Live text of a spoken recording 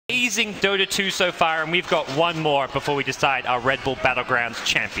amazing Dota 2 so far, and we've got one more before we decide our Red Bull Battlegrounds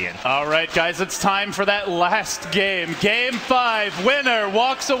champion. All right, guys, it's time for that last game. Game 5, winner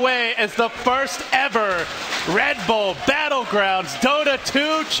walks away as the first ever Red Bull Battlegrounds Dota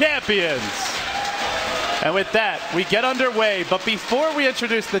 2 champions. And with that, we get underway. But before we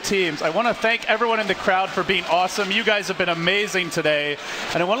introduce the teams, I want to thank everyone in the crowd for being awesome. You guys have been amazing today.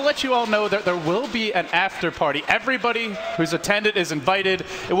 And I want to let you all know that there will be an after party. Everybody who's attended is invited.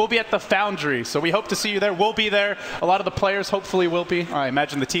 It will be at the Foundry. So we hope to see you there. We'll be there. A lot of the players hopefully will be. I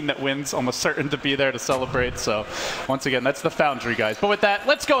imagine the team that wins almost certain to be there to celebrate. So once again, that's the Foundry, guys. But with that,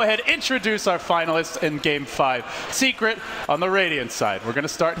 let's go ahead and introduce our finalists in Game 5. Secret on the Radiant side. We're going to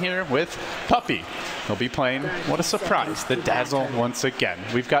start here with Puppey. He'll be playing, what a surprise, the Dazzle once again.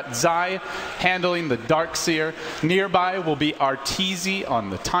 We've got Zai handling the Darkseer. Nearby will be Arteezy on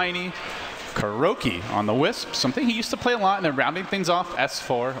the Tiny. Kuroki on the Wisp, something he used to play a lot, and then rounding things off,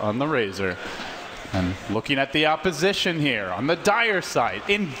 S4 on the Razor. And looking at the opposition here, on the Dire side,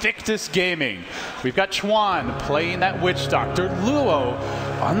 Invictus Gaming. We've got Chuan playing that Witch Doctor. Luo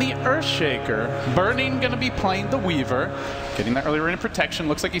on the Earthshaker. Burning going to be playing the Weaver. Getting that early rune of protection.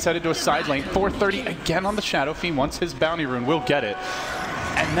 Looks like he's headed to a side lane. 430 again on the Shadow Fiend. Wants his bounty rune. Will get it.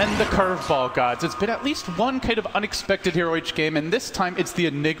 And then the curveball gods. It's been at least one kind of unexpected hero each game, and this time it's the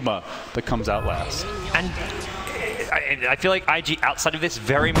Enigma that comes out last. And I feel like IG outside of this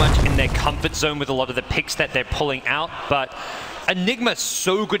very much in their comfort zone with a lot of the picks that they're pulling out, but Enigma's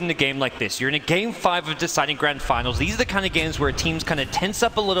so good in a game like this. You're in a Game 5 of deciding grand finals. These are the kind of games where teams kind of tense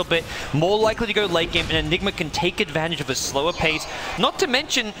up a little bit, more likely to go late game, and Enigma can take advantage of a slower pace. Not to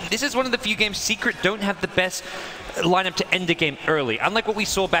mention, this is one of the few games Secret don't have the best lineup to end the game early. Unlike what we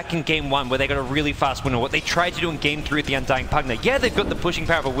saw back in Game 1 where they got a really fast winner, what they tried to do in Game 3 with the Undying Pugna. Yeah, they've got the pushing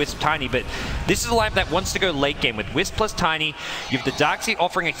power of a Wisp Tiny, but this is a lineup that wants to go late game with Wisp plus Tiny. You have the Darkseer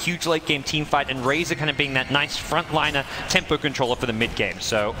offering a huge late game team fight, and Razor kind of being that nice frontliner tempo controller for the mid game.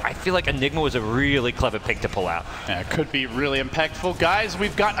 So I feel like Enigma was a really clever pick to pull out. Yeah, it could be really impactful. Guys,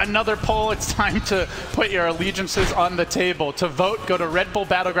 we've got another poll. It's time to put your allegiances on the table. To vote, go to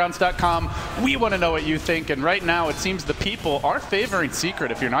redbullbattlegrounds.com. We want to know what you think, and right now it seems the people are favoring Secret.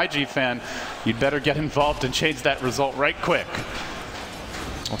 If you're an IG fan, you'd better get involved and change that result right quick.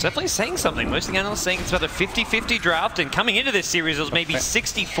 Well, it's definitely saying something. Most of the analysts saying it's about a 50-50 draft, and coming into this series it was maybe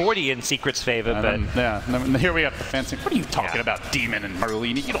 60-40 in Secret's favor. And here we have the fans saying, what are you talking about, Demon and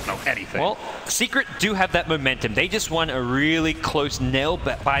Merlini? You don't know anything. Well, Secret do have that momentum. They just won a really close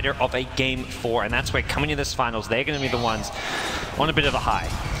nail-biter of a Game 4, and that's where coming into this finals, they're going to be the ones on a bit of a high.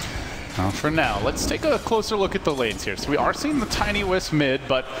 For now, let's take a closer look at the lanes here. So we are seeing the Tiny Wisp mid,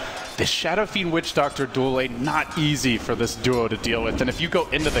 but the Shadow Fiend Witch Doctor dual lane, not easy for this duo to deal with. And if you go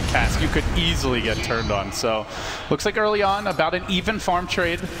into the cask, you could easily get turned on. So looks like early on, about an even farm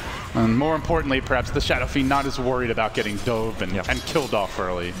trade. And more importantly, perhaps the Shadow Fiend not as worried about getting dove and killed off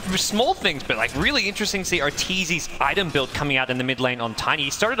early. Small things, but like really interesting to see Arteezy's item build coming out in the mid lane on Tiny. He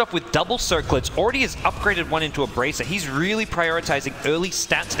started off with double circlets, already has upgraded one into a bracer. He's really prioritizing early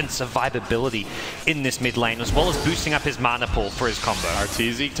stats and survivability in this mid lane, as well as boosting up his mana pool for his combo.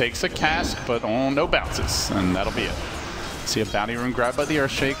 Arteezy takes a cask, but no bounces, and that'll be it. See a bounty rune grab by the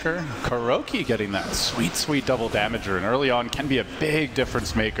Earthshaker. Kuroki getting that sweet, sweet double damager, and early on can be a big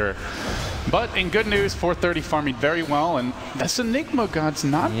difference maker. But in good news, 430 farming very well, and this Enigma god's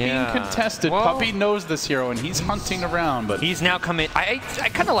not being contested. Well, Puppey knows this hero, and he's hunting around. But he's now come in. I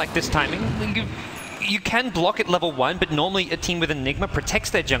kind of like this timing. You can block at level 1, but normally a team with Enigma protects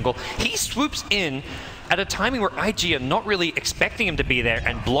their jungle. He swoops in at a timing where IG are not really expecting him to be there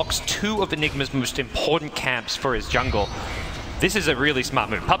and blocks 2 of Enigma's most important camps for his jungle. This is a really smart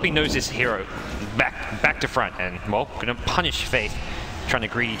move. Puppey knows his hero back to front, and, well, gonna punish Faith trying to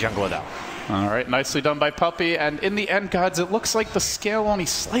greedy jungle it out. All right, nicely done by Puppey. And in the end, gods, it looks like the scale only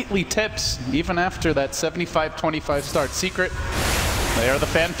slightly tips, even after that 75-25 start. Secret, they are the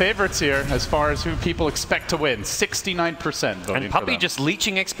fan favorites here as far as who people expect to win. 69% voting. And Puppey just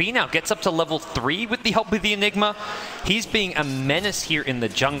leeching XP now, gets up to level 3 with the help of the Enigma. He's being a menace here in the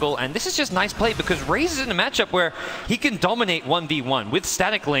jungle, and this is just nice play because Raze is in a matchup where he can dominate 1v1 with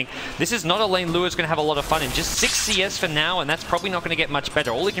Static Link. This is not a lane Lua's going to have a lot of fun in. Just 6 CS for now, and that's probably not going to get much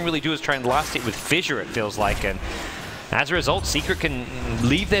better. All he can really do is try and last it with Fissure, it feels like, and as a result, Secret can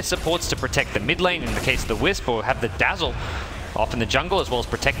leave their supports to protect the mid lane in the case of the Wisp, or have the Dazzle off in the jungle, as well as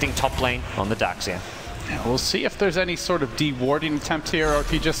protecting top lane on the Darkseer. Yeah, we'll see if there's any sort of de-warding attempt here, or if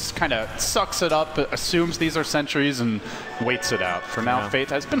he just kind of sucks it up, assumes these are sentries, and waits it out. For now, Faith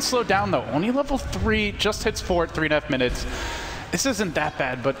has been slowed down, though. Only level 3, just hits 4 at 3.5 minutes. This isn't that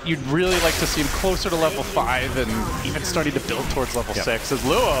bad, but you'd really like to see him closer to level 5 and even starting to build towards level 6. As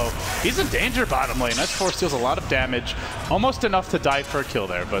Luo, he's in danger bottom lane. S4 steals a lot of damage, almost enough to die for a kill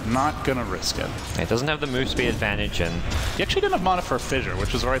there, but not gonna risk it. It doesn't have the move speed advantage, and he actually didn't have mana for a fissure,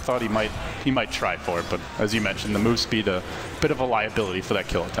 which is where I thought he might try for it. But as you mentioned, the move speed a bit of a liability for that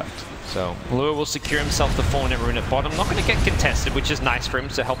kill attempt. So Luo will secure himself the 4-minute rune at bottom. Not going to get contested, which is nice for him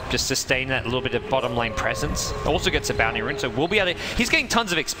to help just sustain that little bit of bottom lane presence. Also gets a bounty rune, so we'll be able to... He's getting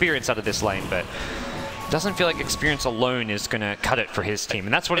tons of experience out of this lane, but doesn't feel like experience alone is going to cut it for his team.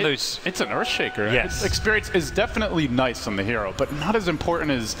 And that's one of those... It's an Earthshaker. Yes. Experience is definitely nice on the hero, but not as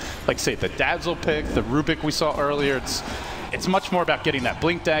important as, like, say, the Dazzle pick, the Rubik we saw earlier. It's much more about getting that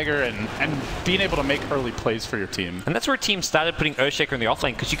Blink Dagger and being able to make early plays for your team. And that's where teams started putting Earthshaker in the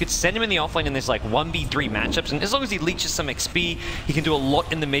offlane, because you could send him in the offlane in this like 1v3 matchups, and as long as he leeches some XP, he can do a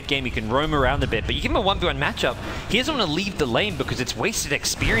lot in the mid game, he can roam around a bit, but you give him a 1v1 matchup, he doesn't want to leave the lane because it's wasted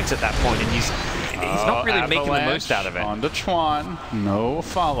experience at that point, and he's not really making the most out of it. On to Chuan, no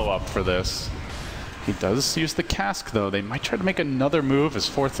follow-up for this. He does use the cask, though. They might try to make another move as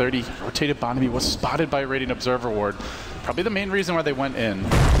 430 rotated bottom. He was spotted by a Radiant Observer Ward. Probably the main reason why they went in.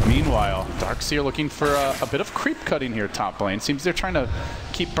 Meanwhile, Darkseer looking for a bit of creep cutting here top lane. Seems they're trying to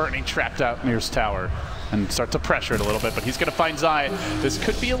keep Burning trapped out near his tower and start to pressure it a little bit, but he's going to find Zai. This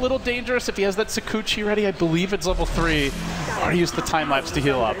could be a little dangerous if he has that Sakuchi ready. I believe it's level 3. Already used the time lapse to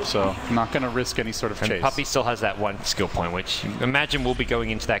heal up, so not going to risk any sort of chase. And Puppey still has that one skill point, which imagine will be going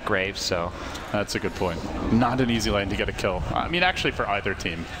into that grave, so. That's a good point. Not an easy lane to get a kill. I mean, actually for either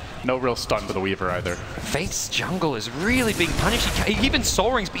team. No real stun to the Weaver either. Faith's jungle is really being punished. He even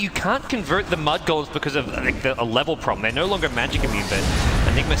Soul Rings, but you can't convert the Mud Golems because of like, a level problem. They're no longer magic immune, but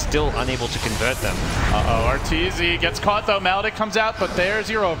Enigma's still unable to convert them. Uh-oh, Arteezy gets caught though. Maledic comes out, but there's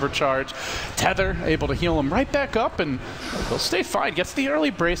your overcharge. Tether able to heal him right back up, and he'll stay fine. Gets the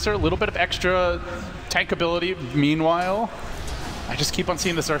early bracer, a little bit of extra tank ability. Meanwhile, I just keep on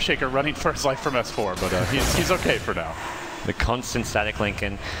seeing this Earthshaker running for his life from S4, but he's okay for now. The constant static link,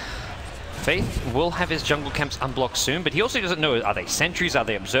 and Faith will have his jungle camps unblocked soon, but he also doesn't know, are they sentries, are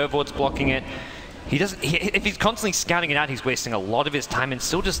they observer wards blocking it? He doesn't. If he's constantly scouting it out, he's wasting a lot of his time, and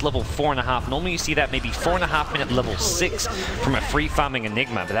still just level 4.5. Normally you see that maybe 4.5 minute level 6 from a free farming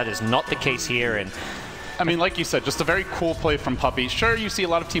Enigma, but that is not the case here. And I mean, like you said, just a very cool play from Puppey. Sure, you see a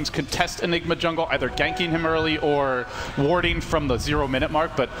lot of teams contest Enigma jungle, either ganking him early or warding from the 0-minute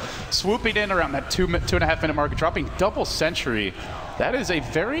mark, but swooping in around that 2.5 minute mark, dropping double sentry. That is a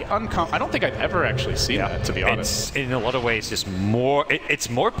very uncommon. I don't think I've ever actually seen that, to be honest. It's in a lot of ways just more. It's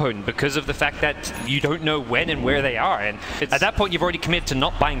more potent because of the fact that you don't know when and where they are, and at that point you've already committed to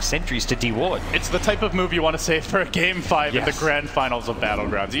not buying sentries to deward. It's the type of move you want to save for a game 5 in the grand finals of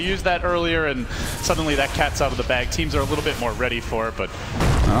Battlegrounds. You used that earlier, and suddenly that cat's out of the bag. Teams are a little bit more ready for it, but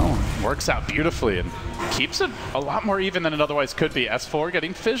works out beautifully and keeps it a lot more even than it otherwise could be. S4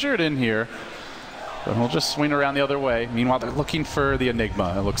 getting fissured in here. But he'll just swing around the other way. Meanwhile, they're looking for the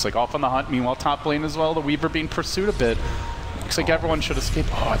Enigma. It looks like off on the hunt. Meanwhile, top lane as well. The Weaver being pursued a bit. Looks like everyone should escape.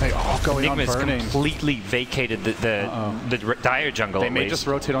 Oh, are they all going on Burning? Enigma's completely vacated the Dire jungle. They may just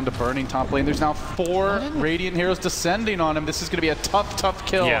rotate onto Burning top lane. There's now 4 Radiant heroes descending on him. This is going to be a tough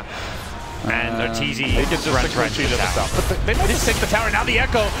kill. Yeah. And Arteezy runs right to the tower. But they might just take the tower. Now the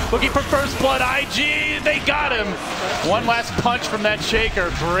Echo looking for first blood. IG, they got him. One last punch from that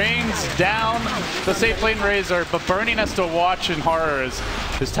Shaker brings down the safe lane Razor, but Burning has to watch in horror as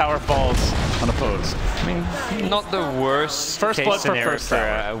his tower falls unopposed. I mean, not the worst first blood scenario for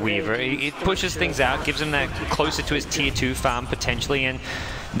a Weaver. It pushes things out, gives him that closer to his tier 2 farm potentially, and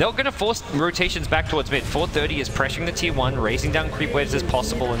they're going to force rotations back towards mid. 430 is pressuring the tier 1, raising down creep waves as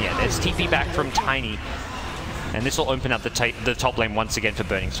possible, and yeah, there's TP back from Tiny. And this will open up the top lane once again for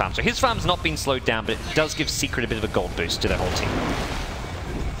Burning's farm. So his farm's not been slowed down, but it does give Secret a bit of a gold boost to their whole team.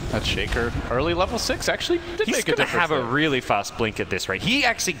 That Shaker, early level 6, actually did make a difference. He's going to have a really fast blink at this rate. He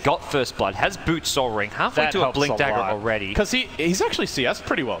actually got first blood, has boot Soul Ring, halfway to a blink dagger already. Because he's actually CS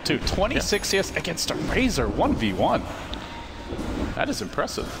pretty well too. 26 CS against a Razor 1v1. That is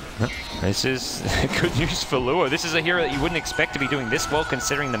impressive. This is good news for Luo. This is a hero that you wouldn't expect to be doing this well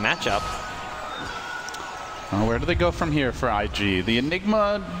considering the matchup. Where do they go from here for IG? The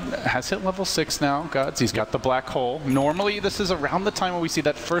Enigma has hit level 6 now, Gods. He's got the black hole. Normally, this is around the time when we see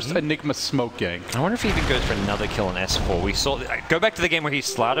that first Enigma smoke gang. I wonder if he even goes for another kill in S4. We saw, go back to the game where he's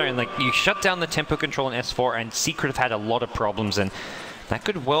Slaughter, and like you shut down the tempo control in S4, and Secret have had a lot of problems, and that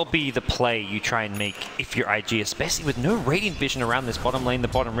could well be the play you try and make if you're IG, especially with no Radiant Vision around this bottom lane, the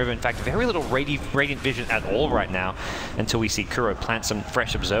bottom river. In fact, very little Radiant Vision at all right now until we see Kuro plant some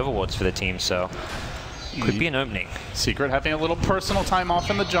fresh Observer Wards for the team. So Could be an opening. Secret having a little personal time off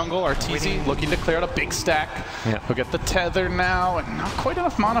in the jungle. Arteezy looking to clear out a big stack. He'll get the tether now, and not quite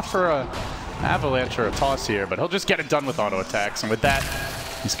enough mana for a avalanche or a toss here, but he'll just get it done with auto attacks. And with that,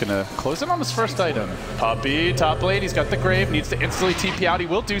 he's going to close in on his first item. Puppey, top lane, he's got the grave, needs to instantly TP out. He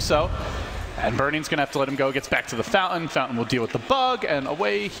will do so. And Burning's going to have to let him go. Gets back to the Fountain. Fountain will deal with the bug, and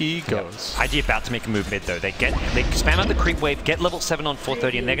away he goes. IG about to make a move mid, though. They spam out the creep wave, get level 7 on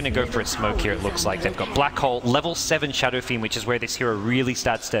 430, and they're going to go for a smoke here, it looks like. They've got Black Hole, level 7 Shadow Fiend, which is where this hero really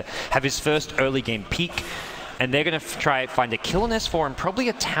starts to have his first early game peak. And they're going to try find a kill on S4 and probably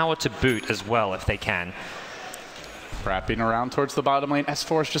a tower to boot as well, if they can. Wrapping around towards the bottom lane.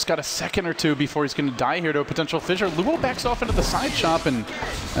 S4's just got a second or two before he's going to die here to a potential fissure. Luo backs off into the side shop, and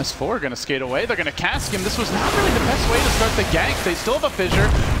S4 are going to skate away. They're going to cask him. This was not really the best way to start the gank. They still have a fissure,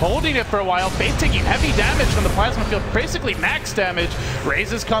 holding it for a while. Bait taking heavy damage from the plasma field, basically max damage.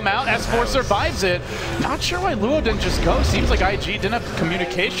 Raises come out. S4 survives it. Not sure why Luo didn't just go. Seems like IG didn't have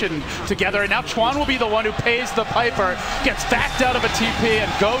communication together, and now Chuan will be the one who pays the piper, gets backed out of a TP,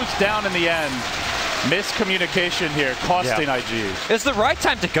 and goes down in the end. Miscommunication here, costing IG. It's the right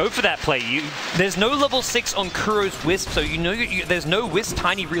time to go for that play. There's no level 6 on Kuro's Wisp, so you know there's no Wisp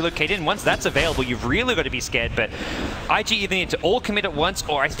Tiny relocate in. Once that's available, you've really got to be scared, but IG either need to all commit at once,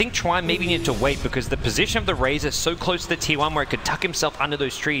 or I think Chuan maybe need to wait, because the position of the Razor is so close to the T1 where it could tuck himself under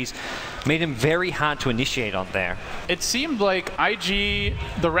those trees, made him very hard to initiate on there. It seemed like IG,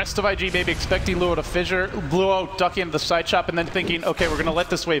 the rest of IG maybe expecting Luo to fissure, Luo ducking into the side shop and then thinking, okay, we're going to let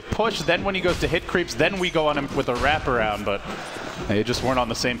this wave push, then when he goes to hit creeps, then we go on him with a wraparound, but they just weren't on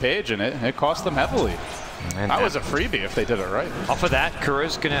the same page, and it cost them heavily. And that was a freebie if they did it right. Off of that,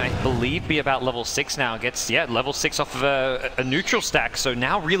 Kuro's going to, I believe, be about level 6 now. Gets, level 6 off of a neutral stack. So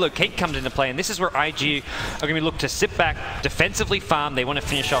now Relocate comes into play, and this is where IG are going to look to sit back, defensively farm. They want to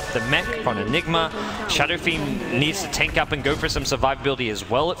finish off the mech on Enigma. Shadow Fiend needs to tank up and go for some survivability as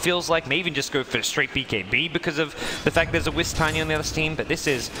well, it feels like. Maybe even just go for straight BKB because of the fact there's a Wisp Tiny on the other team. But this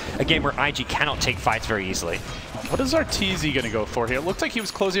is a game where IG cannot take fights very easily. What is Arteezy going to go for here? It looked like he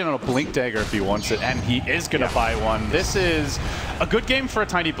was closing on a Blink Dagger if he wants it, and he is going to buy one. This is a good game for a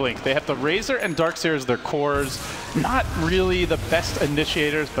Tiny Blink. They have the Razor and Darkseer as their cores. Not really the best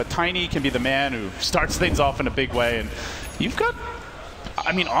initiators, but Tiny can be the man who starts things off in a big way. And you've got,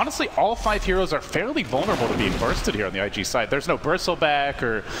 I mean, honestly, all 5 heroes are fairly vulnerable to being bursted here on the IG side. There's no Bristleback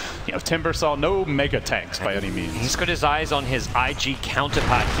or, Timbersaw, no mega tanks by any means. He's got his eyes on his IG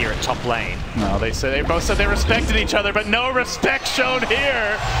counterpart here at top lane. No, they both said they respected each other, but no respect shown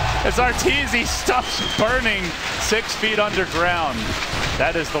here as Arteezy stuffs Burning 6 feet underground.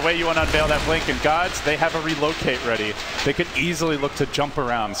 That is the way you want to unveil that blink, and gods, they have a relocate ready. They could easily look to jump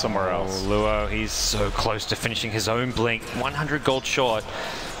around somewhere else. Luo, he's so close to finishing his own blink. 100 gold short.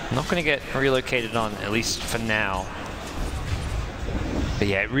 Not going to get relocated on, at least for now. But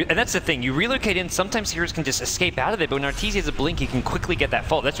yeah, and that's the thing. You relocate in, sometimes heroes can just escape out of there, but when Arteezy has a blink, he can quickly get that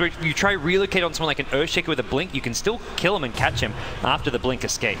fault. That's where you try relocate on someone like an Earthshaker with a blink, you can still kill him and catch him after the blink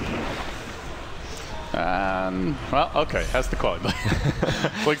escape. Well, okay, has the call.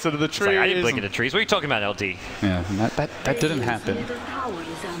 Blinks into the trees. Like, I didn't blink into trees. What are you talking about, LD? Yeah, that didn't happen.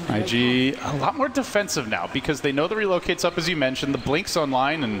 IG a lot more defensive now because they know the relocate's up, as you mentioned. The blink's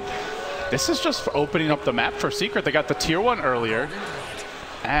online, and this is just for opening up the map for Secret. They got the tier 1 earlier,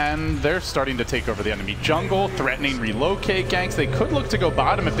 and they're starting to take over the enemy jungle, threatening relocate ganks. They could look to go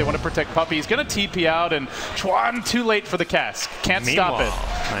bottom if they want to protect Puppey. He's going to TP out, and Chuan too late for the cast. Can't stop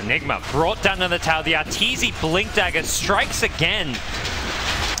it. Enigma brought down another tower. The Arteezy Blink Dagger strikes again.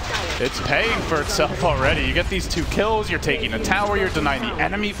 It's paying for itself already. You get these 2 kills, you're taking a tower, you're denying the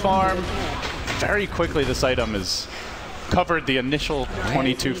enemy farm. Very quickly, this item is covered the initial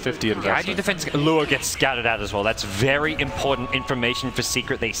 2250 investment. IG defense, Luo gets scouted out as well. That's very important information for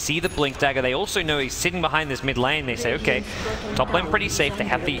Secret. They see the Blink Dagger. They also know he's sitting behind this mid lane. They say, okay, top lane pretty safe. They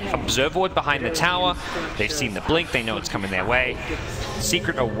have the Observer Ward behind the tower. They've seen the Blink. They know it's coming their way.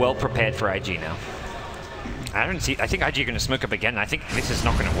 Secret are well prepared for IG now. I think IG are going to smoke up again. I think this is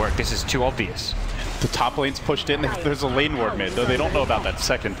not going to work. This is too obvious. The top lane's pushed in. There's a lane ward mid, though they don't know about that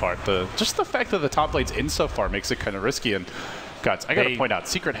second part. Just the fact that the top lane's in so far makes it kind of risky. And guys, I got to point out,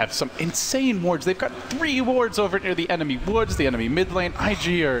 Secret have some insane wards. They've got 3 wards over near the enemy woods, the enemy mid lane.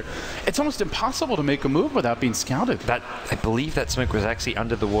 IG are, it's almost impossible to make a move without being scouted. I believe that smoke was actually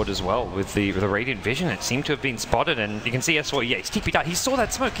under the ward as well with the Radiant Vision. It seemed to have been spotted, and you can see S4, yeah, he's TP'd out. He saw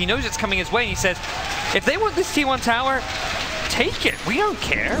that smoke. He knows it's coming his way, and he says, if they want this T1 tower, take it. We don't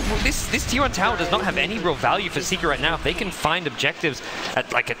care. This tier 1 tower does not have any real value for Secret right now. If they can find objectives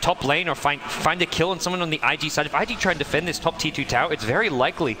at like a top lane or find a kill on someone on the IG side, if IG try and defend this top tier 2 tower, it's very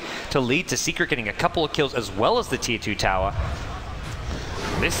likely to lead to Secret getting a couple of kills as well as the tier 2 tower.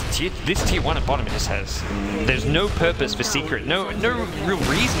 This tier 1 at bottom, it just has, there's no purpose for Secret, no real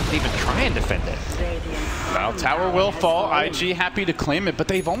reason to even try and defend it. Well, tower will fall. IG happy to claim it, but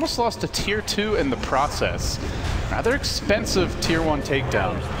they've almost lost a tier 2 in the process. Rather expensive tier 1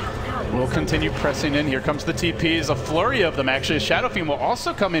 takedown. We'll continue pressing in. Here comes the TPs, a flurry of them actually. Shadow Fiend will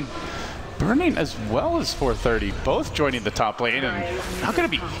also come in. Burning as well as 430, both joining the top lane, and not going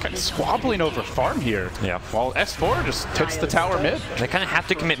to be kind of squabbling over farm here. Yeah. While S4 just hits the tower mid. They kind of have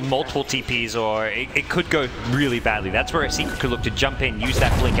to commit multiple TPs or it could go really badly. That's where a Secret could look to jump in, use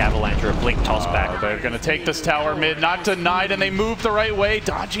that Blink Avalanche or a Blink Toss back. They're going to take this tower mid, not denied, and they move the right way,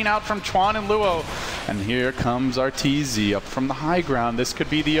 dodging out from Chuan and Luo. And here comes RTZ up from the high ground. This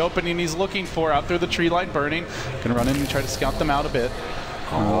could be the opening he's looking for out through the tree line. Burning. Going to run in and try to scout them out a bit.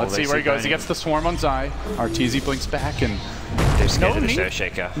 Let's see where he goes. He gets the swarm on Zai. RTZ blinks back, and there's no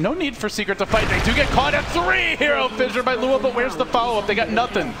need for Secret to fight. They do get caught at 3. Hero Fissure by Luo, but where's the follow-up? They got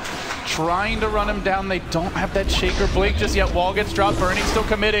nothing. Trying to run him down. They don't have that Shaker Blink just yet. Wall gets dropped. Burning still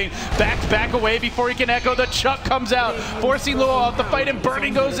committing. Back away before he can echo. The Chuck comes out, forcing Luo off the fight, and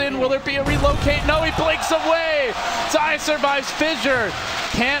Burning goes in. Will there be a relocate? No, he blinks away. Zai survives Fissure.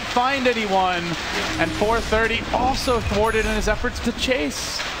 Can't find anyone. And 430 also thwarted in his efforts to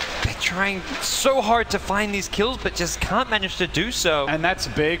chase. They're trying so hard to find these kills, but just can't manage to do so. And that's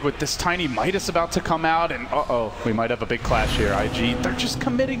big with this tiny Midas about to come out, and uh-oh, we might have a big clash here. IG, they're just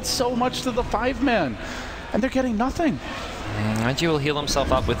committing so much to the 5-man, and they're getting nothing. IG will heal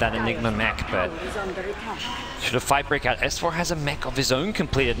himself up with that Enigma mech, but should a fight break out, S4 has a mech of his own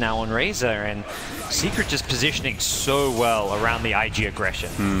completed now on Razor, and Secret just positioning so well around the IG aggression.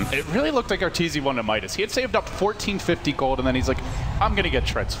 It really looked like RTZ wanted Midas. He had saved up 1450 gold, and then he's like, I'm going to get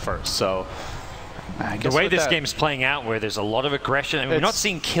Treads first, so I guess the way this game's playing out, where there's a lot of aggression, and we're not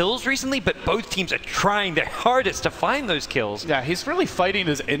seeing kills recently, but both teams are trying their hardest to find those kills. Yeah, he's really fighting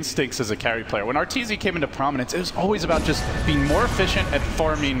his instincts as a carry player. When RTZ came into prominence, it was always about just being more efficient at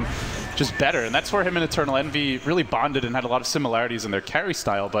farming just better, and that's where him and Eternal Envy really bonded and had a lot of similarities in their carry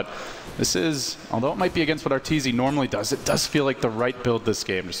style. But this is, although it might be against what RTZ normally does, it does feel like the right build this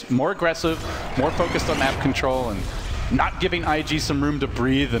game. Just more aggressive, more focused on map control, and not giving IG some room to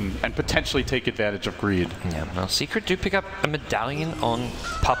breathe and potentially take advantage of greed. Yeah, well, Secret do pick up a medallion on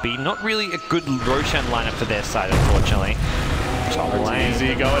Puppey. Not really a good Roshan lineup for their side, unfortunately.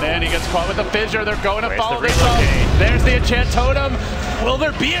 RTZ going in, he gets caught with a fissure, they're going to follow this up. There's the enchant totem. Will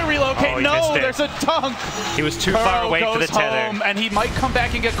there be a relocate? No, there's a dunk. He was too far away for the tether. Home, and he might come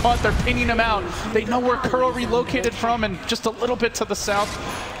back and get caught. They're pinning him out. They know where Curl relocated from, and just a little bit to the south.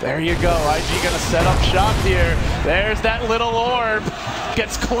 There you go. IG gonna set up shop here. There's that little orb.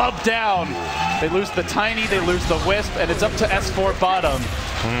 Gets clubbed down. They lose the Tiny, they lose the Wisp, and it's up to S4 bottom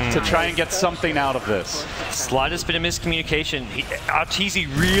to try and get something out of this. Slightest bit of miscommunication. RTZ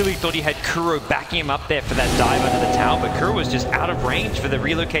really thought he had Kuro backing him up there for that dive under the tower, but Kuro was just out of range for the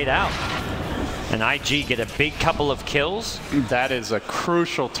relocate out. And IG get a big couple of kills. That is a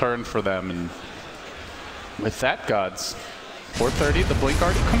crucial turn for them. And with that, gods, 430, the blink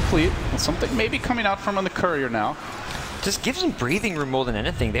already complete. Something maybe coming out from on the courier now. Just gives them breathing room more than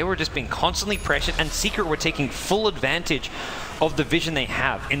anything. They were just being constantly pressured, and Secret were taking full advantage of the vision they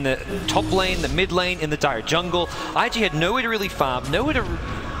have in the top lane, the mid lane, in the dire jungle. IG had nowhere to really farm, nowhere to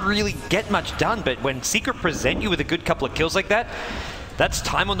really get much done, but when Secret present you with a good couple of kills like that, that's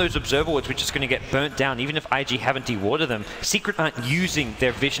time on those observer wards, which is going to get burnt down. Even if IG haven't dewatered them, Secret aren't using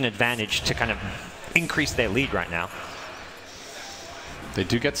their vision advantage to kind of increase their lead right now. They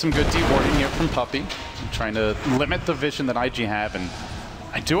do get some good dewarding here from Puppey, trying to limit the vision that IG have, and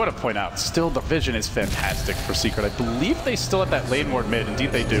I do want to point out, still the vision is fantastic for Secret. I believe they still have that lane ward mid.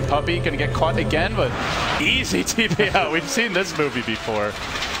 Indeed they do. Puppey gonna get caught again, but easy TP out. We've seen this movie before.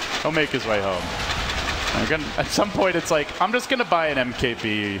 He'll make his way home. And again, at some point it's like, I'm just gonna buy an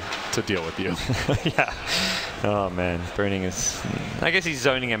MKB to deal with you. Yeah. Oh man, Burning is, I guess he's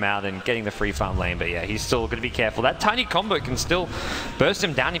zoning him out and getting the free farm lane, but yeah, he's still going to be careful. That tiny combo can still burst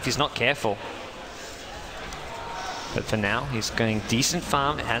him down if he's not careful. But for now, he's going decent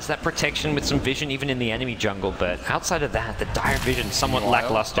farm. It has that protection with some vision even in the enemy jungle, but outside of that, the dire vision somewhat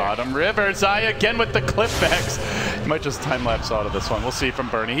lackluster. Bottom river, Zai again with the clip backs. He might just time-lapse out of this one. We'll see from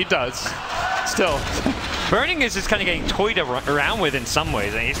Burning. He does. Still. Burning is just kind of getting toyed around with in some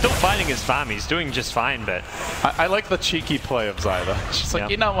ways, and he's still fighting his farm. He's doing just fine, but... I like the cheeky play of Zai, though. She's like,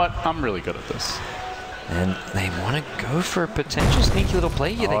 you know what? I'm really good at this. And they want to go for a potential sneaky little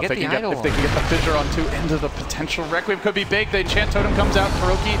play here. They get the idol. If they can get the fissure on two into the potential Requiem could be big. The enchant totem comes out.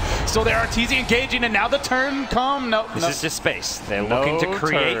 Kuroki still there. Arteezy engaging, and now the turn come. No, this is just space. They're looking to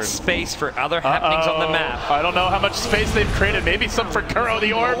create space for other happenings on the map. I don't know how much space they've created. Maybe some for Kuro.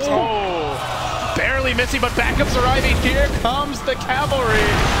 The orbs. Oh, barely missing, but backups arriving. Here comes the cavalry.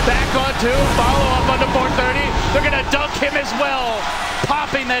 Back on two. Follow up onto 430. They're gonna dunk him as well.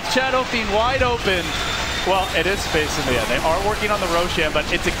 Popping that Shadow Fiend wide open. Well, it is space in the end. They are working on the Roshan, but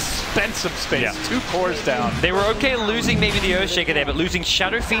it's expensive space. Yeah. 2 cores down. They were okay losing maybe the Earthshaker there, but losing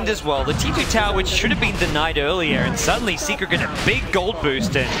Shadow Fiend as well. The T2 tower, which should have been denied earlier, and suddenly Secret get a big gold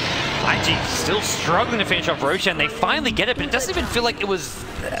boost, and IG still struggling to finish off Roshan. They finally get it, but it doesn't even feel like it was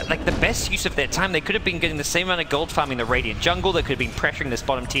like the best use of their time. They could have been getting the same amount of gold farming the Radiant jungle. They could have been pressuring this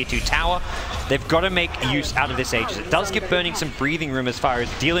bottom tier 2 tower. They've got to make use out of this Aegis. It does give Burning some breathing room as far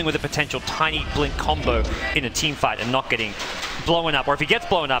as dealing with a potential tiny blink combo in a team fight and not getting blown up. Or if he gets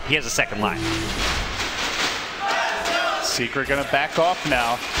blown up, he has a second life. Secret gonna back off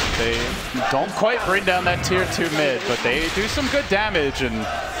now. They don't quite bring down that tier 2 mid, but they do some good damage, and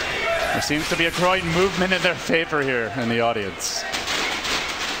there seems to be a growing movement in their favor here in the audience.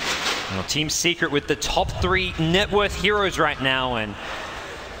 Well, Team Secret with the top 3 net worth heroes right now, and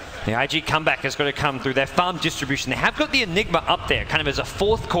the IG comeback has got to come through their farm distribution. They have got the Enigma up there, kind of as a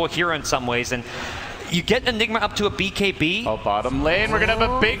 4th core hero in some ways, and you get Enigma up to a BKB. Oh, bottom lane, we're gonna have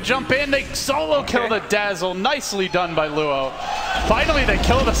a big jump in. They solo kill the Dazzle. Nicely done by Luo. Finally, they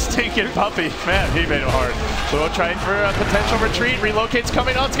kill the stinking Puppey. Man, he made it hard. Luo trying for a potential retreat. Relocate's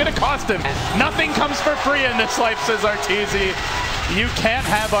coming. Oh, it's gonna cost him. Nothing comes for free in this life, says Arteezy. You can't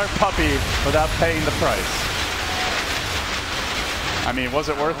have our Puppey without paying the price. I mean, was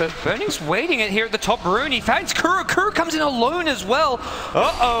it worth it? Burning's waiting it here at the top rune. He finds Kuro. Kuro comes in alone as well.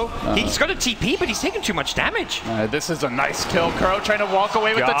 He's got a TP, but he's taking too much damage. This is a nice kill. Kuro trying to walk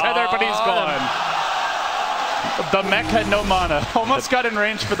away with the tether, but he's gone. The mech had no mana. Almost got in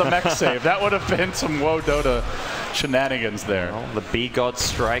range for the mech save. That would have been some Woe Dota shenanigans there. Well, the B-God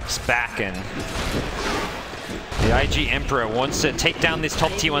strikes back, and the IG Emperor wants to take down this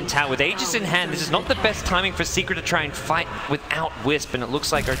top tier 1 tower with Aegis in hand. This is not the best timing for Secret to try and fight without Wisp, and it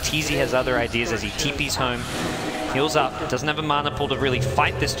looks like Arteezy has other ideas as he TPs home, heals up, doesn't have a mana pool to really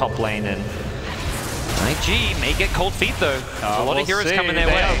fight this top lane, and IG may get cold feet though. There's a lot of heroes coming their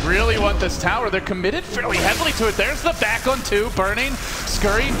way. They really want this tower. They're committed fairly heavily to it. There's the back on 2, Burning,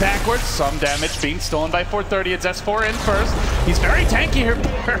 scurrying backwards. Some damage being stolen by 430. It's S4 in first. He's very tanky here,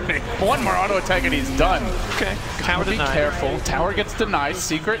 Burning. 1 more auto attack and he's done. Okay, tower denied. Be careful. Tower gets denied.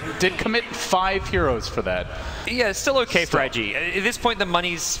 Secret did commit 5 heroes for that. Yeah, it's still okay for IG. At this point, the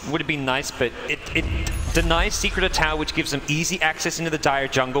monies would have been nice, but it denies Secret a tower, which gives them easy access into the Dire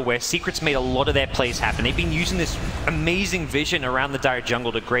jungle, where Secret's made a lot of their plays happen. They've been using this amazing vision around the Dire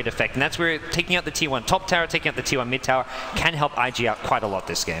jungle to great effect, and that's where taking out the tier 1 top tower, taking out the tier 1 mid tower can help IG out quite a lot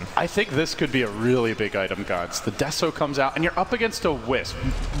this game. I think this could be a really big item, Gods. The Deso comes out, and you're up against a Wisp.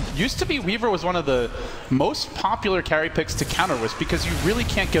 Used to be Weaver was one of the most popular carry picks to counter Wisp because you really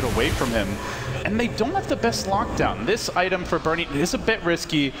can't get away from him, and they don't have the best lockdown. This item for Burning is a bit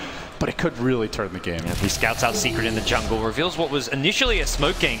risky, but it could really turn the game. Yeah, he scouts out Secret in the jungle, reveals what was initially a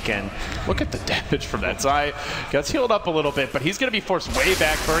smoke gank, and look at the damage from that. Zai gets healed up a little bit, but he's going to be forced way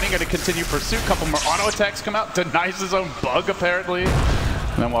back. Burning going to continue pursuit. Couple more auto attacks come out, denies his own bug apparently,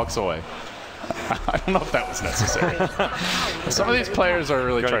 and then walks away. I don't know if that was necessary. Some of these players are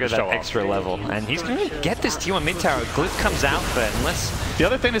really trying to show off. Extra level, and he's going to get this T1 mid tower. Glyph comes out, but unless... The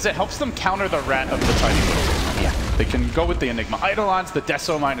other thing is it helps them counter the rat of the tiny little. Yeah. They can go with the Enigma Eidolons, the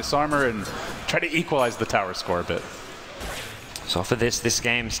Deso minus armor, and try to equalize the tower score a bit. So for this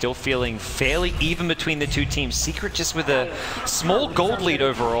game, still feeling fairly even between the 2 teams. Secret just with a small gold lead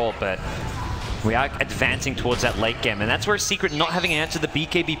overall, but we are advancing towards that late game, and that's where Secret not having answered the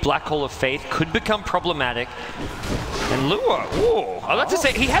BKB Black Hole of Faith could become problematic. And Lua, ooh, I'd like to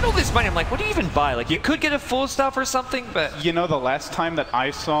say, he had all this money. I'm like, what do you even buy? Like, you could get a full stuff or something, but... You know, the last time that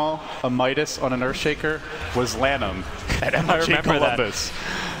I saw a Midas on an Earthshaker was Lanham at MLG Columbus.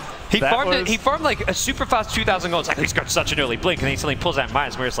 He farmed like a super fast 2,000 gold. It's like, he's got such an early blink, and then he suddenly pulls out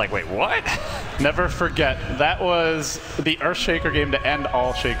Midas, where it's like, wait, what? Never forget, that was the Earthshaker game to end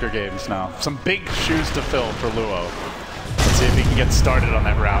all Shaker games now. Some big shoes to fill for Luo. Let's see if he can get started on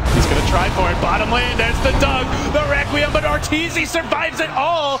that route. He's going to try for it. Bottom lane, there's the Doug, the Requiem, but Arteezy survives it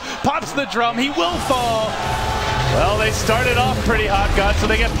all. Pops the drum, he will fall. Well, they started off pretty hot, God, so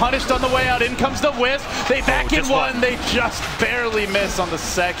they get punished on the way out. In comes the Wisp. They back in one. They just barely miss on the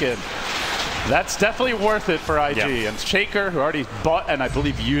second. That's definitely worth it for IG. Yep. And Shaker, who already bought and I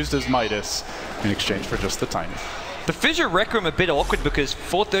believe used his Midas, in exchange for just the Tiny. The Fissure Rec Room a bit awkward because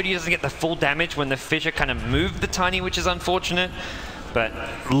 430 doesn't get the full damage when the Fissure kind of moved the Tiny, which is unfortunate. But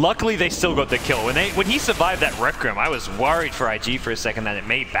luckily they still got the kill. When he survived that Rec Room, I was worried for IG for a second that it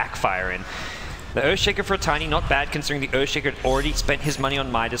may backfire. And the Earthshaker for a Tiny, not bad considering the Earthshaker had already spent his money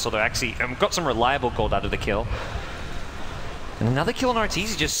on Midas, although actually got some reliable gold out of the kill. And another kill on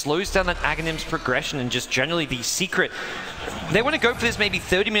Arteezy just slows down that Aghanim's progression and just generally the Secret. They want to go for this maybe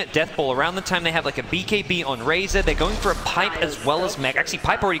 30-minute death ball around the time they have like a BKB on Razor. They're going for a Pipe as well as Mech. Actually,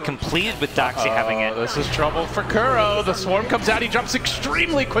 Pipe already completed with Darkseid having it. This is trouble for Kuro. The Swarm comes out. He jumps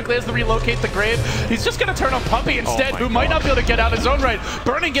extremely quickly as to relocate the Grave. He's just going to turn on Puppey instead, who might not be able to get out his own right.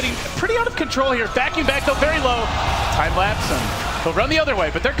 Burning getting pretty out of control here. Vacuum back though, very low. Time lapse and he'll run the other way,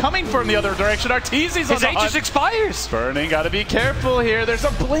 but they're coming from the other direction. Arteezy's on the hunt. His H expires. Burning, got to be careful here. There's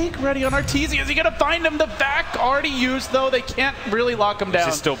a Blink ready on Arteezy. Is he going to find him? The back already used though. They can't really lock him down.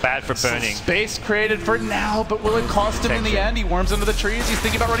 This is still bad for Burning. Space created for now, but will it cost him in the end? He worms into the trees. He's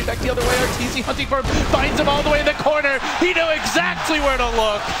thinking about running back the other way. Arteezy hunting for him, finds him all the way in the corner. He knew exactly where to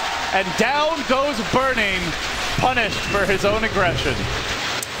look. And down goes Burning, punished for his own aggression.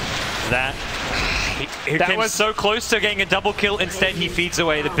 He came so close to getting a double kill. Instead, he feeds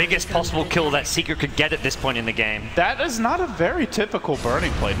away the biggest possible kill that Secret could get at this point in the game. That is not a very typical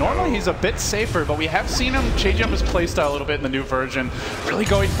Burning play. Normally, he's a bit safer, but we have seen him change up his playstyle a little bit in the new version. Really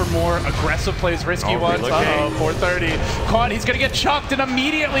going for more aggressive plays, risky ones. Uh-oh, 430. Caught, he's going to get chucked, and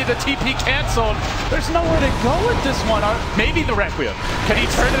immediately the TP canceled. There's nowhere to go with this one. Maybe the Requiem. Can he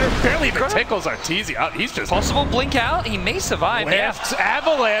turn it? Barely even tickles Arteezy out. He's just... Possible blink out. He may survive. Left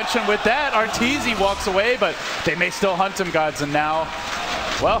avalanche, and with that, Arteezy walks away, but they may still hunt him, gods, and now,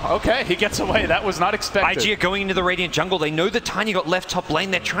 well, okay, he gets away. That was not expected. IG are going into the Radiant jungle. They know the Tiny got left top lane.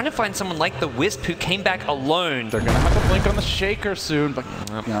 They're trying to find someone like the Wisp who came back alone. They're going to have to blink on the Shaker soon, but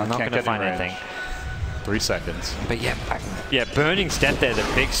not going to find anything. 3 seconds. But yeah, Burning's death there,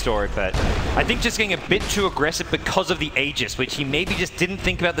 the big story, but I think just getting a bit too aggressive because of the Aegis, which he maybe just didn't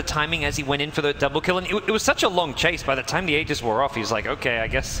think about the timing as he went in for the double kill, and it was such a long chase. By the time the Aegis wore off, he was like, okay, I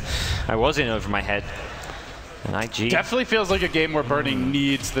guess I was in over my head. And IG definitely feels like a game where Burning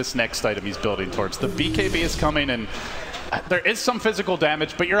needs this next item he's building towards. The BKB is coming, and there is some physical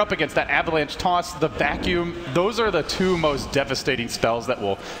damage, but you're up against that Avalanche Toss, the Vacuum. Those are the 2 most devastating spells that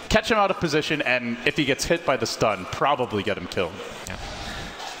will catch him out of position, and if he gets hit by the stun, probably get him killed. Yeah.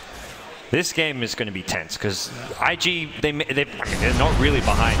 This game is going to be tense because IG, I mean, they're not really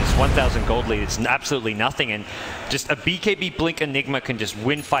behind. It's 1,000 gold lead. It's absolutely nothing. And just a BKB Blink Enigma can just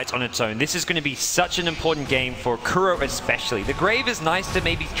win fights on its own. This is going to be such an important game for Kuro especially. The Grave is nice to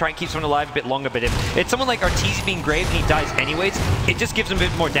maybe try and keep someone alive a bit longer, but if it's someone like Arteezy being Grave and he dies anyways, it just gives him a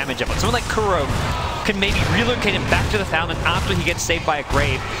bit more damage up. But someone like Kuro can maybe relocate him back to the Fountain after he gets saved by a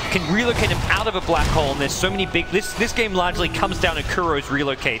Grave, can relocate him out of a black hole, and there's so many big... This game largely comes down to Kuro's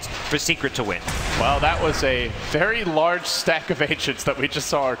relocates for Secret to win. Well, that was a very large stack of ancients that we just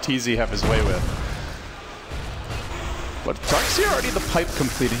saw Arteezy have his way with. But Darkseid already the pipe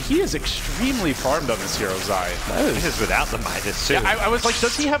completed. He is extremely farmed on this hero, Zai. This is without the Midas, too. Yeah, I was like,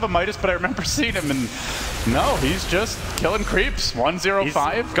 does he have a Midas? But I remember seeing him, and no, he's just killing creeps.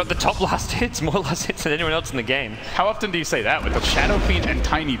 105. He's got the top last hits, more last hits than anyone else in the game. How often do you say that? With the Shadow Fiend and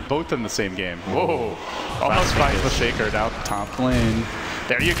Tiny both in the same game. Whoa. Almost finds the Shaker down top lane.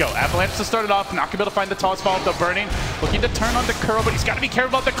 There you go. Avalanche to start it off. Not going to be able to find the toss, follow up the Burning. Looking to turn on the Kuro, but he's got to be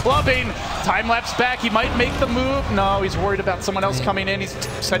careful about the clubbing. Time lapse back. He might make the move. No, he's worried about someone else coming in. He's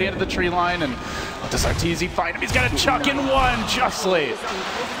setting into the tree line. And does Arteezy find him? He's got to chuck in one just late.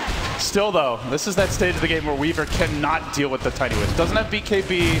 Still, though, this is that stage of the game where Weaver cannot deal with the Tiny Wisp. Doesn't have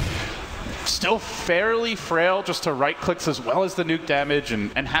BKB. Still fairly frail, just to right clicks as well as the nuke damage,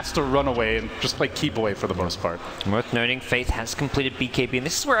 and has to run away and just play keep away for the most part. Worth noting, Faith has completed BKB, and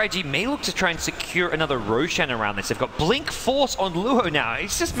this is where IG may look to try and secure another Roshan around this. They've got Blink Force on Luo now.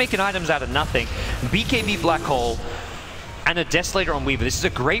 He's just making items out of nothing. BKB Black Hole and a Desolator on Weaver. This is a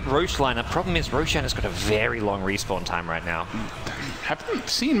great Rosh lineup. Problem is, Roshan has got a very long respawn time right now. Haven't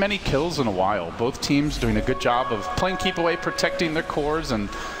seen many kills in a while. Both teams doing a good job of playing keep away, protecting their cores, and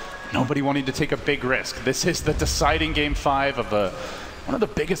nobody wanting to take a big risk. This is the deciding Game 5 of one of the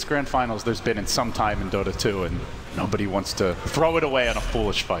biggest grand finals there's been in some time in Dota 2, and nobody wants to throw it away on a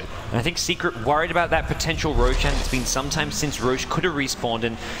foolish fight. And I think Secret worried about that potential Roshan. It's been some time since Rosh could have respawned,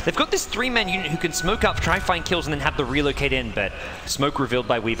 and they've got this 3-man unit who can smoke up, try and find kills, and then have the relocate in, but smoke revealed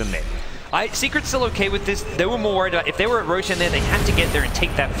by Weaver mid. Secret's still okay with this. They were more worried about if they were at Roshan there, they had to get there and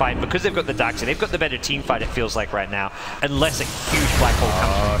take that fight because they've got the Darkseid. They've got the better team fight, it feels like right now, unless a huge black hole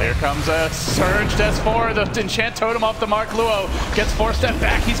comes. Here comes a surged S4, the enchant totem off the mark. Luo gets 4-step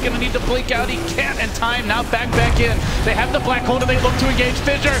back. He's going to need to blink out. He can't in time. Now back in. They have the black hole and they look to engage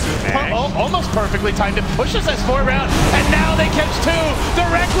Fissure. Almost perfectly timed. It pushes S4 around, and now they catch two.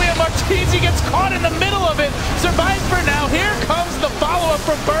 Directly, and Martisi gets caught in the middle of it. Survives for now. Here comes the follow-up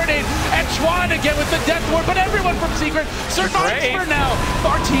from Burning, and Schwan again with the death ward, but everyone from Secret survives for now.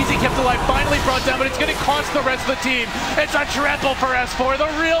 Martisi kept alive, finally brought down, but it's going to cost the rest of the team. It's a triple for S4, the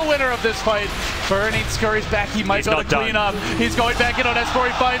real winner of this fight. Burning scurries back. He might go to clean up. He's going back in on S4.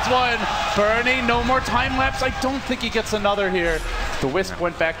 He finds one. Burning, no more time lapse. I don't think he gets another here. The Wisp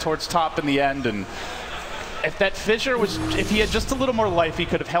went back towards top in the end, and if that Fissure was, if he had just a little more life, he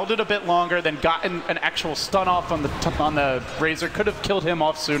could have held it a bit longer, then gotten an actual stun off on the Razor. Could have killed him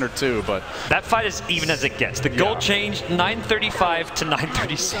off sooner too, but that fight is even as it gets. The gold changed 935 to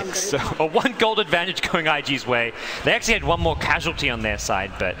 936, so a 1 gold advantage going IG's way. They actually had one more casualty on their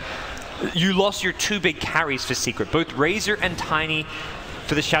side, but you lost your 2 big carries for Secret, both Razor and Tiny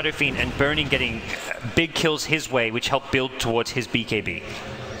for the Shadow Fiend, and Burning getting big kills his way, which helped build towards his BKB.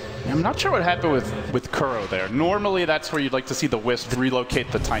 I'm not sure what happened with Kuro there. Normally that's where you'd like to see the Wisp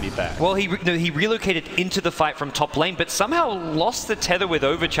relocate the Tiny back. Well, he relocated into the fight from top lane, but somehow lost the tether with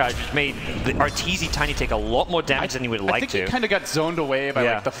Overcharge, which made the Arteezy Tiny take a lot more damage than he would like to. I think he kind of got zoned away by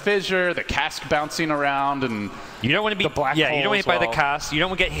like the Fissure, the cask bouncing around, and you don't want to be, the black hole. You don't want to be by the cast. You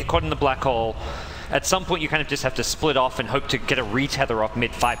don't want to get caught in the black hole. At some point, you kind of just have to split off and hope to get a retether off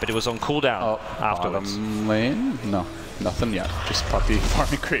mid-fight, but it was on cooldown afterwards. Bottom lane? No. Nothing yet. Just Puppey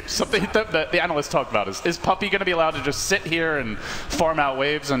farming creeps. Something that the analysts talk about is Puppey going to be allowed to just sit here and farm out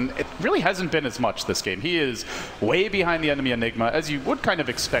waves? And it really hasn't been as much this game. He is way behind the enemy Enigma, as you would kind of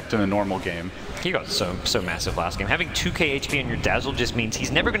expect in a normal game. He got so massive last game. Having 2k HP on your Dazzle just means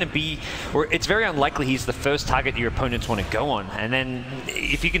he's never going to be, or it's very unlikely he's the first target your opponents want to go on. And then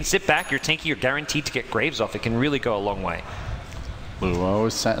if you can sit back, you're tanky, you're guaranteed to get Graves off. It can really go a long way. Luo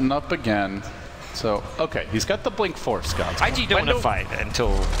is setting up again. So, okay, he's got the Blink Force, guys. IG don't want to fight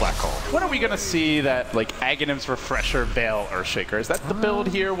until Black Hole. When are we going to see that, like, Aghanim's Refresher, Veil, Earthshaker? Is that the build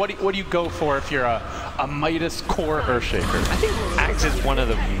here? What do you go for if you're a Midas core Earthshaker? I think Axe is one of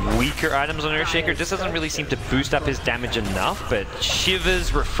the weaker items on Earthshaker. Just doesn't really seem to boost up his damage enough, but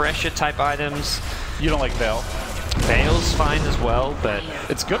Shivers, Refresher type items. You don't like Veil? Veil's fine as well, but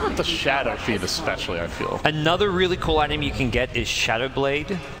it's good with the Shadow Fiend especially, I feel. Another really cool item you can get is Shadow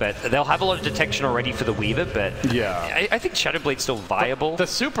Blade, but they'll have a lot of detection already for the Weaver, but yeah, I think Shadow Blade's still viable. The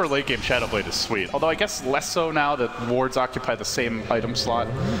super late game Shadow Blade is sweet, although I guess less so now that wards occupy the same item slot.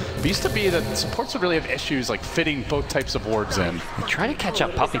 It used to be that supports would really have issues like fitting both types of wards in. He tried to catch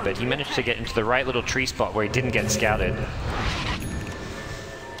up Puppey, but he managed to get into the right little tree spot where he didn't get scouted.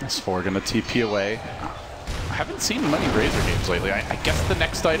 S4 gonna TP away. I haven't seen many Razor games lately. I guess the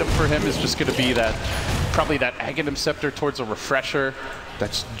next item for him is just going to be that, probably that Aghanim Scepter towards a Refresher.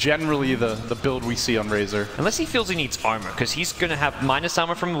 That's generally the build we see on Razor. Unless he feels he needs armor, because he's going to have minus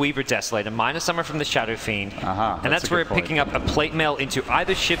armor from the Weaver Desolator, minus armor from the Shadow Fiend. And that's where picking up a plate mail into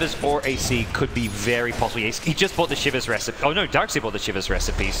either Shivers or AC could be very possible. He just bought the Shivers recipe. Oh no, Darkseid bought the Shivers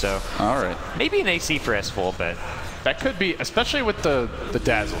recipe, so alright. Maybe an AC for S4, but that could be, especially with the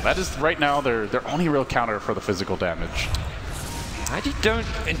Dazzle. That is right now their only real counter for the physical damage. I just don't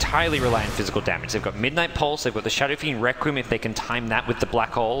entirely rely on physical damage. They've got Midnight Pulse, they've got the Shadow Fiend Requiem if they can time that with the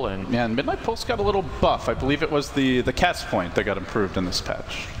Black Hole. And yeah, and Midnight Pulse got a little buff. I believe it was the cast point that got improved in this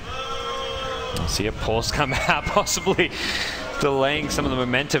patch. I'll see a Pulse come out, possibly delaying some of the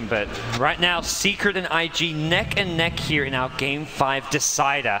momentum, but right now Secret and IG neck and neck here in our Game 5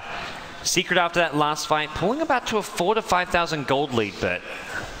 decider. Secret after that last fight, pulling about to a 4,000 to 5,000 gold lead, but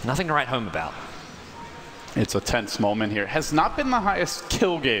nothing to write home about. It's a tense moment here. Has not been the highest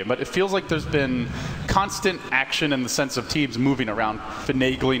kill game, but it feels like there's been constant action in the sense of teams moving around,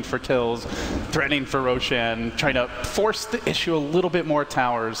 finagling for kills, threatening for Roshan, trying to force the issue a little bit more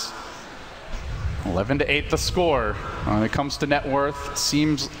towers. 11 to 8 the score. When it comes to net worth,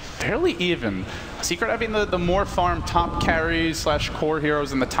 seems fairly even. Secret having the more farm top carries slash core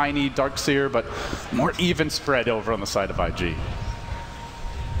heroes and the tiny Darkseer, but more even spread over on the side of IG.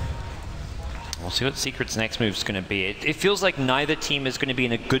 We'll see what Secret's next move is going to be. It feels like neither team is going to be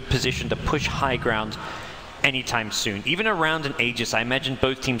in a good position to push high ground anytime soon. Even around an Aegis, I imagine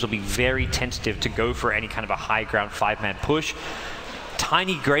both teams will be very tentative to go for any kind of a high ground 5-man push.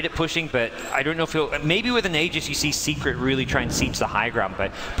 Tiny great at pushing, but I don't know if he'll, maybe with an Aegis you see Secret really try and siege the high ground,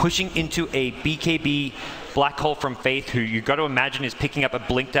 but pushing into a BKB Black Hole from Faith, who you got to imagine is picking up a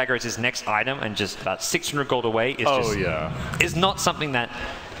Blink Dagger as his next item and just about 600 gold away is is not something that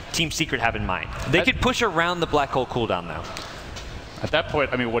Team Secret have in mind. They could push around the Black Hole cooldown though. At that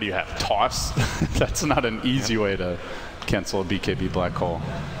point, I mean, what do you have? Toss? That's not an easy way to cancel a BKB black hole.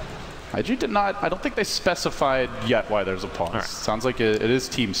 IG did not, I don't think they specified yet why there's a pause. Right. Sounds like it is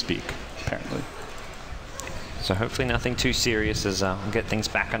team speak, apparently. So hopefully nothing too serious as we'll get things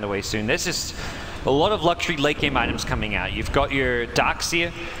back underway soon. There's just a lot of luxury late game items coming out. You've got your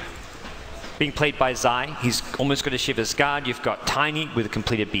Darkseer being played by Zai. He's almost got a Shiver's Guard. You've got Tiny with a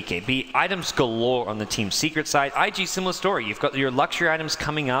completed BKB. Items galore on the Team Secret side. IG, similar story. You've got your luxury items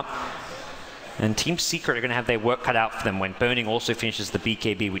coming up. And Team Secret are going to have their work cut out for them when Burning also finishes the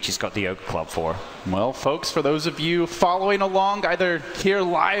BKB, which he's got the Ogre Club for. Well, folks, for those of you following along, either here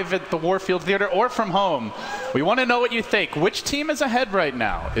live at the Warfield Theater or from home, we want to know what you think. Which team is ahead right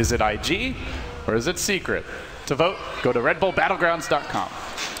now? Is it IG or is it Secret? To vote, go to redbullbattlegrounds.com.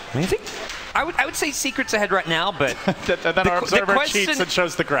 I think I would say Secret's ahead right now, but then our observer cheats and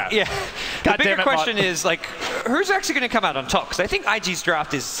shows the graph. Yeah. The bigger question is, like, who's actually going to come out on top? Because I think IG's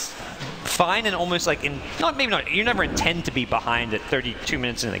draft is fine and almost like maybe not. You never intend to be behind at 32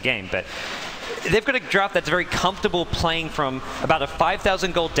 minutes into the game, but they've got a draft that's very comfortable playing from about a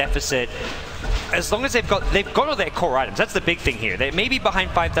 5,000 gold deficit. As long as they've got all their core items. That's the big thing here. They may be behind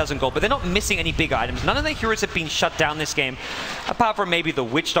 5,000 gold, but they're not missing any big items. None of their heroes have been shut down this game, apart from maybe the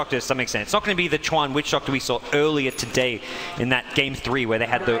Witch Doctor to some extent. It's not going to be the Chuan Witch Doctor we saw earlier today in that game 3 where they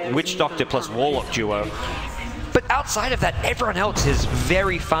had the Witch Doctor plus Warlock duo. But outside of that, everyone else is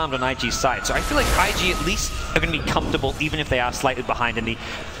very farmed on IG's side. So I feel like IG at least are going to be comfortable even if they are slightly behind. And the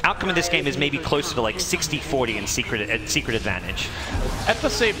outcome of this game is maybe closer to like 60-40 in secret advantage. At the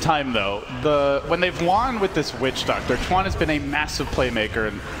same time, though, when they've won with this Witch Doctor, Chuan has been a massive playmaker,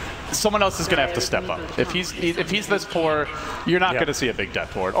 and someone else is going to have to step up. If he's this poor, you're not going to see a big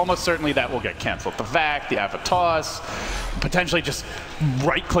death board. Almost certainly that will get canceled. The Vac, the Avatos, potentially just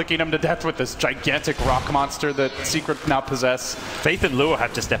right-clicking him to death with this gigantic rock monster that Secret now possess. Faith and Lure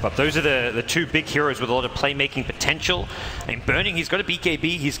have to step up. Those are the two big heroes with a lot of playmaking potential. I mean, Burning, he's got a BKB.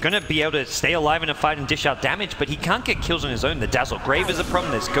 He's going to be able to stay alive in a fight and dish out damage, but he can't get kills on his own. The Dazzle Grave is a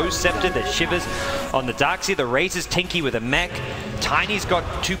problem. There's Ghost Scepter. There's Shivers on the Darkseer. The Raze is tanky with a mech. Tiny's got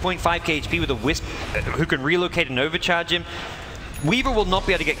 2.5k HP with a Wisp who can relocate and overcharge him. Weaver will not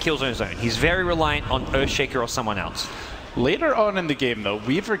be able to get kills on his own. He's very reliant on Earthshaker or someone else. Later on in the game, though,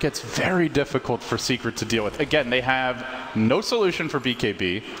 Weaver gets very difficult for Secret to deal with. Again, they have no solution for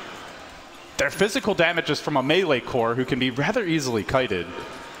BKB. Their physical damage is from a melee core who can be rather easily kited.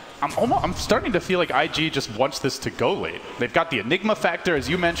 I'm starting to feel like IG just wants this to go late. They've got the Enigma factor, as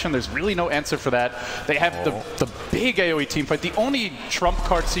you mentioned. There's really no answer for that. They have the big AoE team fight. The only trump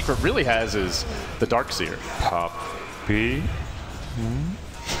card Secret really has is the Darkseer. Puppey.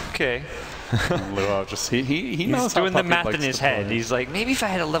 Okay. Luo just he knows. He's doing the math in his head. He's like, maybe if I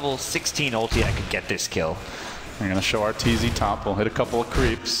had a level 16 ulti, I could get this kill. We're gonna show our TZ top. We'll hit a couple of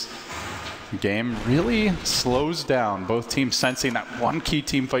creeps. Game really slows down. Both teams sensing that one key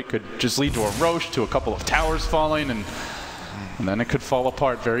team fight could just lead to a Roche, to a couple of towers falling, and then it could fall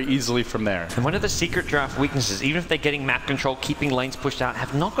apart very easily from there. And one of the Secret draft weaknesses, even if they're getting map control, keeping lanes pushed out,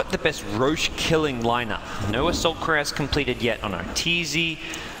 have not got the best Roche killing lineup. No Assault Cuirass completed yet on our TZ.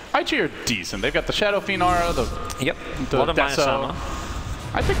 IG are decent. They've got the Shadow Fiend aura, the a lot of minus armor.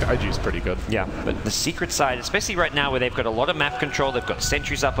 I think the IG is pretty good. Yeah, but the Secret side, especially right now where they've got a lot of map control, they've got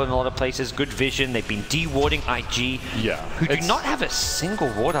sentries up in a lot of places, good vision, they've been de-warding IG, who do not have a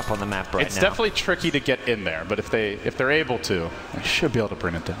single ward up on the map right now. It's definitely tricky to get in there, but if they're able to, they should be able to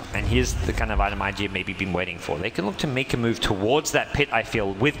bring it down. And here's the kind of item IG have maybe been waiting for. They can look to make a move towards that pit, I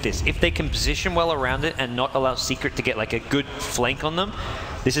feel, with this. If they can position well around it and not allow Secret to get like a good flank on them,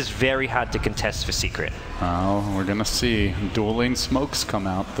 this is very hard to contest for Secret. Oh, we're gonna see dueling smokes come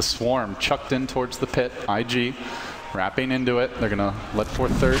out. The swarm chucked in towards the pit. IG wrapping into it. They're gonna let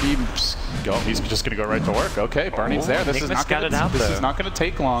 430 go. He's just gonna go right to work. Okay, Burning's there. This is not gonna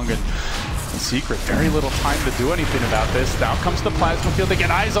take long. And Secret, very little time to do anything about this. Now comes the plasma field. They get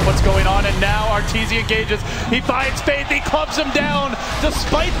eyes on what's going on, and now Arteezy engages. He finds Faith. He clubs him down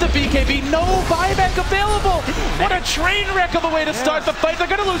despite the BKB. No buyback available. What a train wreck of a way to start the fight. They're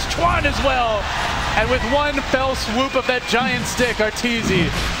going to lose Chuan as well. And with one fell swoop of that giant stick, Arteezy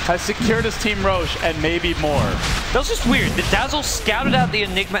has secured his team Roche and maybe more. That was just weird. The Dazzle scouted out the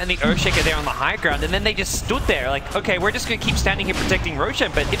Enigma and the Earthshaker there on the high ground, and then they just stood there like, okay, we're just going to keep standing here protecting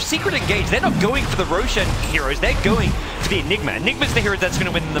Roshan. But if Secret engage, they're not going for the Roshan heroes. They're going for the Enigma. Enigma's the hero that's going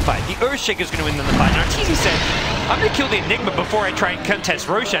to win in the fight. The Earthshaker's going to win in the fight. And Arteezy said, I'm going to kill the Enigma before I try and contest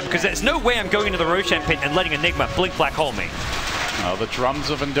Roshan, because there's no way I'm going into the Roshan pit and letting Enigma blink black hole me. Oh, the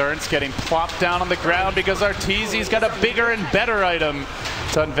drums of endurance getting plopped down on the ground because Arteezy's got a bigger and better item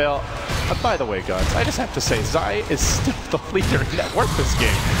to unveil. By the way, guys, I just have to say, Zai is still the leader in net worth this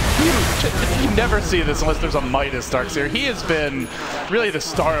game. You never see this unless there's a Midas Darkseer. He has been really the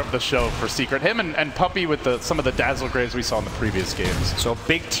star of the show for Secret. Him and Puppey with some of the Dazzle Graves we saw in the previous games. So a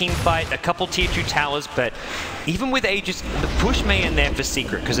big team fight, a couple tier 2 towers, but even with Aegis, the push may end there for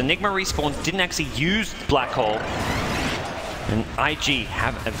Secret, because Enigma Respawn didn't actually use Black Hole. And IG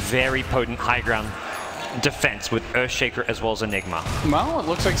have a very potent high ground defense with Earthshaker as well as Enigma. Well, it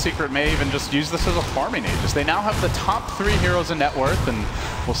looks like Secret may even just use this as a farming Aegis. They now have the top 3 heroes in net worth, and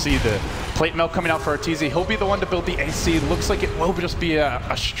we'll see the plate mail coming out for Arteezy. He'll be the one to build the AC. Looks like it will just be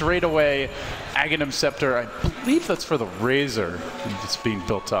a straightaway Aghanim Scepter. I believe that's for the Razor that's being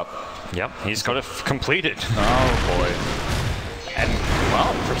built up. Yep, he's got it completed. Oh boy. And,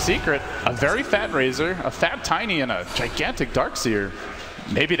 well, for Secret, a very fat Razor, a fat Tiny, and a gigantic Darkseer.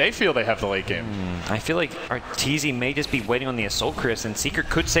 Maybe they feel they have the late game. I feel like Arteezy may just be waiting on the Assault Chris, and Secret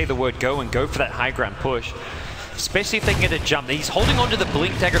could say the word go and go for that high ground push. Especially if they can get a jump. He's holding onto the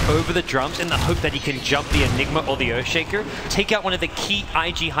Blink Dagger over the drums in the hope that he can jump the Enigma or the Earthshaker, take out one of the key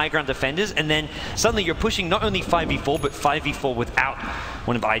IG high ground defenders, and then suddenly you're pushing not only 5v4, but 5v4 without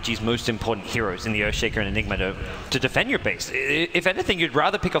one of IG's most important heroes in the Earthshaker and Enigma to defend your base. If anything, you'd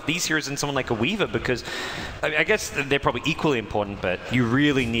rather pick off these heroes than someone like a Weaver, because I guess they're probably equally important, but you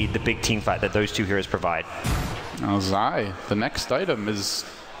really need the big team fight that those two heroes provide. Now Zai, the next item is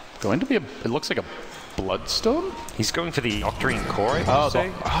going to be, it looks like a Bloodstone? He's going for the Octarine Core, I would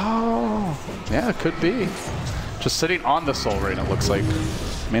say. Oh, yeah, it could be. Just sitting on the Soul Rain, it looks like.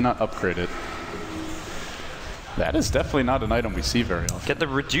 May not upgrade it. That is definitely not an item we see very often. Get the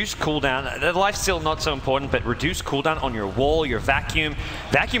reduced cooldown. The lifesteal not so important, but reduced cooldown on your wall, your vacuum.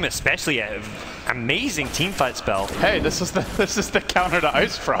 Vacuum especially, an amazing teamfight spell. Hey, this is the counter to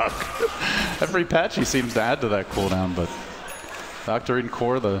Ice Frog. Every patch he seems to add to that cooldown, but Octarine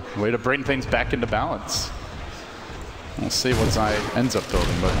Core, the way to bring things back into balance. We'll see what Zai ends up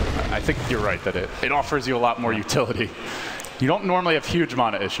building, but I think you're right that it offers you a lot more utility. You don't normally have huge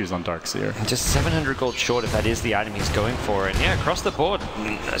mana issues on Darkseer. Just 700 gold short if that is the item he's going for. And yeah, across the board,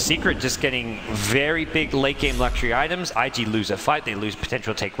 Secret just getting very big late game luxury items. IG lose a fight, they lose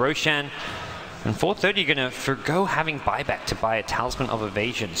potential to take Roshan. And 430, you're going to forgo having buyback to buy a Talisman of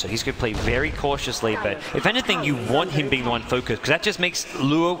Evasion. So he's going to play very cautiously, but if anything, you want him being the one focused, because that just makes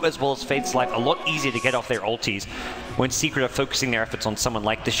Luo as well as Faith's life a lot easier to get off their ultis when Secret are focusing their efforts on someone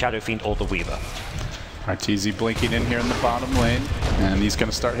like the Shadow Fiend or the Weaver. Arteezy blinking in here in the bottom lane, and he's going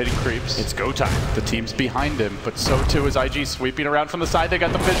to start hitting creeps. It's go time. The team's behind him, but so too is IG sweeping around from the side. They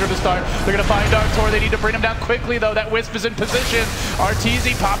got the Fissure to start. They're going to find Dark Tor. They need to bring him down quickly, though. That Wisp is in position.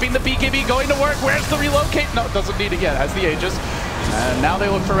 Arteezy popping the BKB, going to work. Where's the relocate? No, doesn't need it yet. Has the Aegis. And now they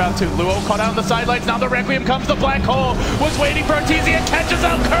look for round 2. Luo caught out on the sidelines. Now the Requiem comes. The Black Hole was waiting for Arteezy and catches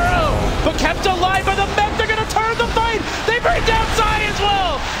out Kuro, but kept alive by the mech. They're going to turn the fight. They bring down Zai as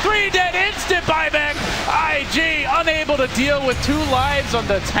well. 3 dead, instant buyback. IG unable to deal with 2 lives on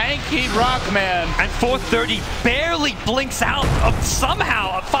the tanky Rockman. And 430 barely blinks out of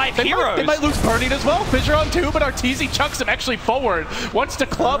somehow 5 heroes. They might lose Burning as well. Fissure on 2, but Arteezy chucks him actually forward. Wants to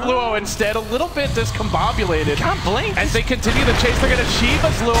club Luo instead. A little bit discombobulated. Can't blink. As they continue the chase, they're going to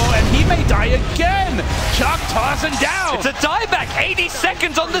Shiva's Luo, and he may die again. Chuck tossing down. It's a dieback. 80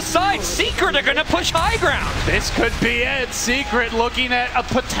 seconds on the side. Secret are going to push high ground. This could be it. Secret looking at a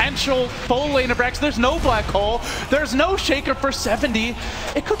potential full lane of Rex. There's no Black Hole. There's no Shaker for 70.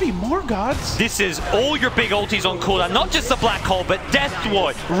 It could be more, gods. This is all your big ultis on cooldown. Not just the Black Hole, but Death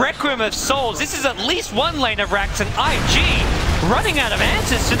Ward, Requiem of Souls. This is at least 1 lane of Rax, and IG running out of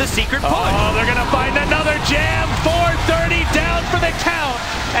answers to the Secret push. Oh, they're going to find another jam. 430 down for the count.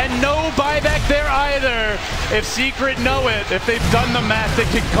 And no buyback there either. If Secret know it, if they've done the math, they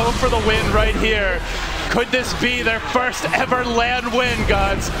could go for the win right here. Could this be their first ever LAN win,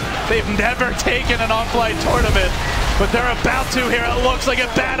 gods? They've never taken an offline tournament, but they're about to here. It looks like a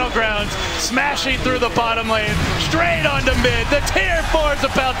Battlegrounds, smashing through the bottom lane, straight onto mid. The tier 4 is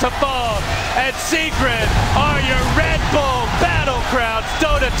about to fall, and Secret are your Red Bull Battlegrounds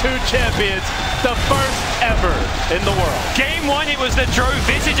Dota 2 champions, the first ever in the world. Game 1, it was the Drove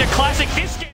Visage, a classic. This game